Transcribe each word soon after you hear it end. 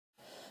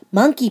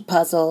Monkey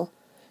Puzzle,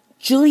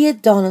 Julia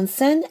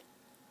Donaldson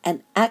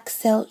and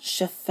Axel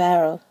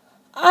Schafferl.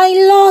 I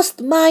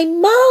lost my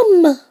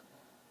mum.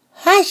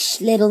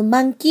 Hush, little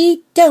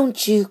monkey,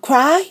 don't you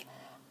cry.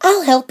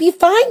 I'll help you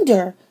find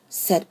her,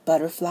 said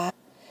Butterfly.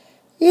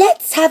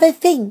 Let's have a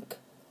think.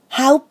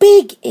 How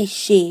big is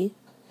she?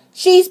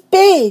 She's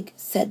big,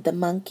 said the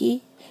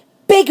monkey.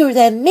 Bigger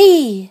than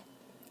me.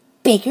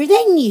 Bigger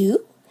than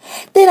you?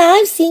 Then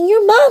I've seen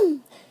your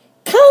mum.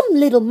 Come,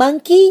 little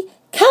monkey,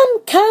 come,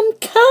 come,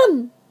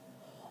 come.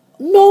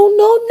 No,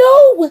 no,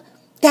 no,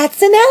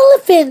 that's an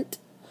elephant.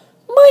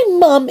 My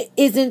mum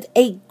isn't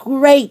a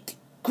great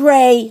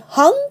gray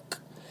hunk.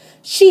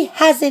 She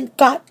hasn't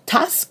got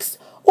tusks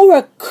or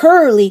a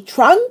curly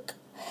trunk.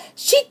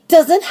 She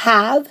doesn't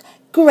have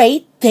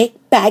great thick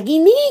baggy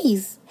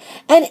knees.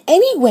 And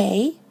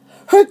anyway,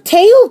 her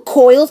tail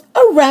coils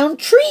around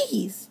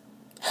trees.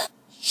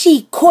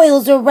 She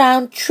coils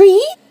around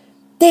trees?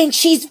 Then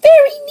she's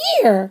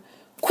very near.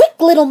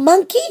 Quick, little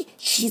monkey,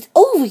 she's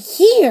over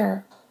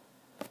here.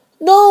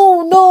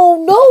 No,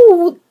 no,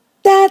 no,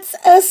 that's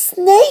a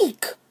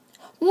snake.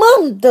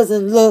 Mum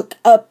doesn't look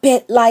a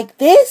bit like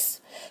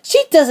this.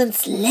 She doesn't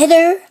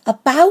slither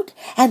about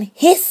and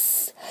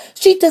hiss.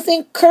 She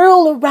doesn't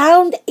curl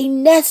around a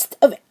nest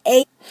of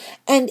eggs.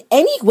 And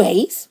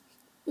anyways,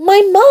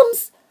 my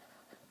mum's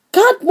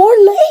got more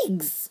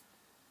legs.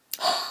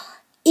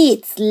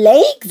 It's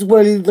legs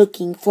we're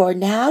looking for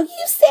now,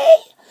 you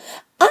say?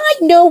 I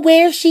know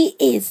where she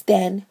is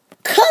then.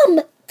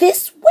 Come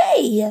this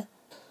way.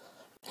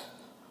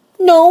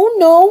 No,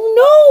 no,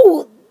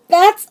 no,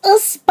 that's a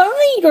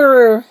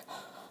spider.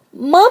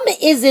 Mum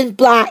isn't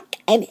black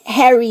and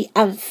hairy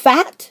and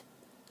fat.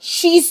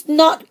 She's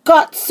not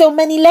got so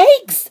many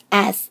legs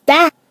as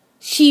that.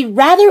 She'd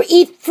rather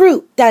eat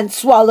fruit than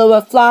swallow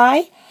a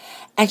fly.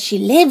 And she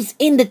lives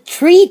in the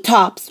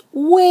treetops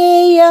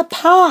way up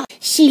high.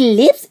 She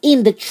lives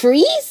in the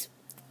trees?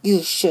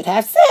 You should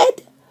have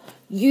said.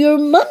 Your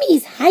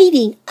mummy's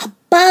hiding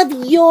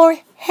above your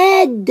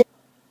head.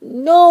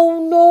 No,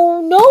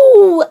 no,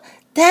 no,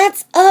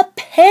 that's a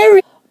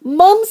parrot.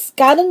 Mum's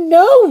got a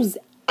nose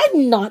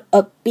and not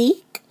a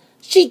beak.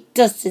 She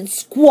doesn't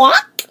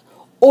squawk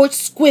or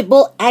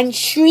squibble and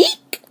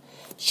shriek.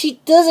 She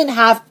doesn't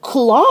have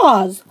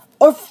claws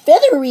or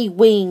feathery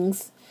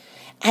wings.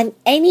 And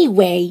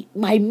anyway,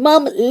 my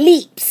mum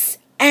leaps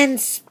and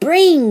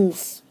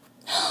springs.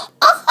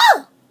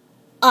 Aha!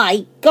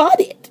 I got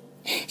it.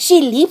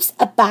 She leaps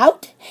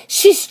about.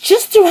 She's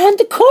just around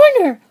the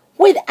corner,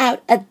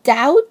 without a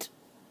doubt.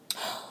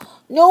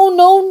 No,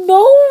 no,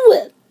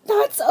 no,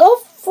 that's a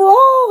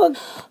frog.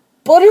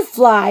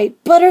 Butterfly,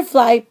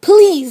 butterfly,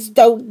 please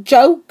don't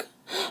joke.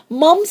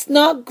 Mum's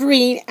not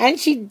green and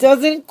she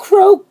doesn't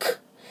croak.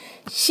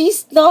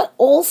 She's not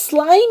all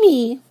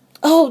slimy.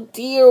 Oh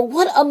dear,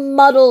 what a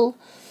muddle.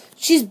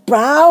 She's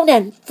brown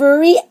and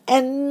furry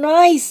and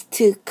nice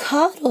to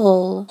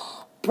cuddle.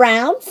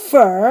 Brown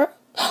fur?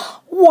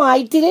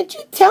 Why didn't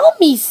you tell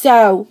me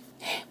so?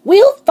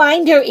 We'll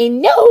find her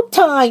in no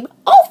time.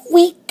 Off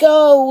we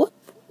go.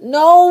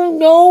 No,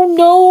 no,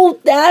 no,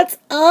 that's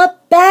a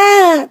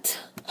bat.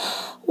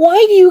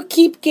 Why do you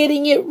keep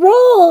getting it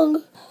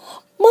wrong?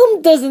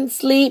 Mum doesn't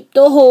sleep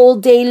the whole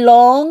day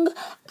long.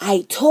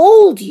 I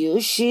told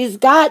you she's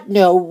got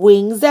no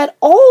wings at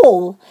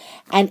all.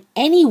 And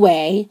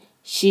anyway,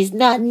 she's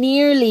not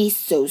nearly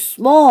so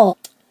small.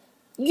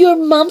 Your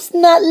mum's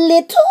not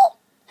little?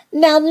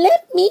 Now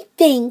let me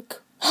think.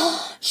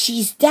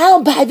 She's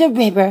down by the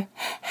river,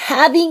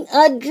 having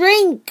a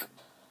drink.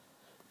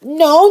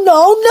 No,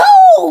 no,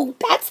 no!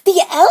 That's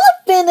the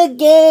elephant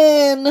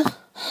again!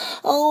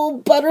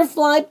 Oh,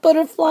 butterfly,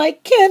 butterfly,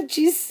 can't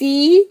you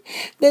see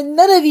that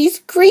none of these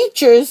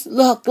creatures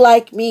look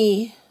like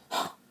me?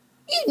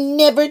 You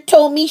never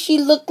told me she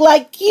looked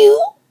like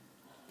you.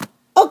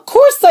 Of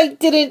course I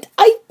didn't.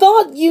 I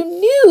thought you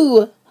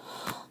knew.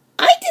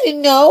 I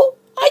didn't know.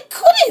 I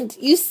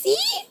couldn't, you see?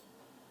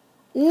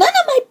 None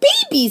of my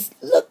babies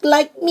look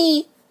like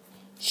me.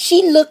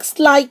 She looks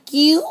like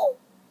you.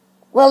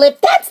 Well,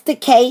 if that's the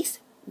case,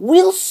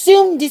 we'll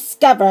soon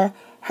discover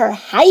her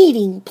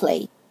hiding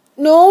place.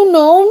 No,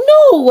 no,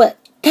 no,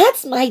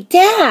 that's my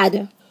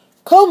dad.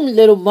 Come,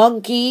 little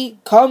monkey,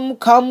 come,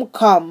 come,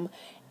 come.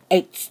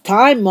 It's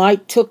time I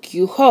took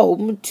you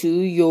home to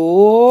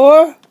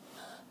your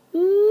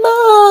mom.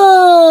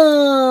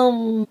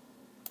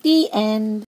 The end.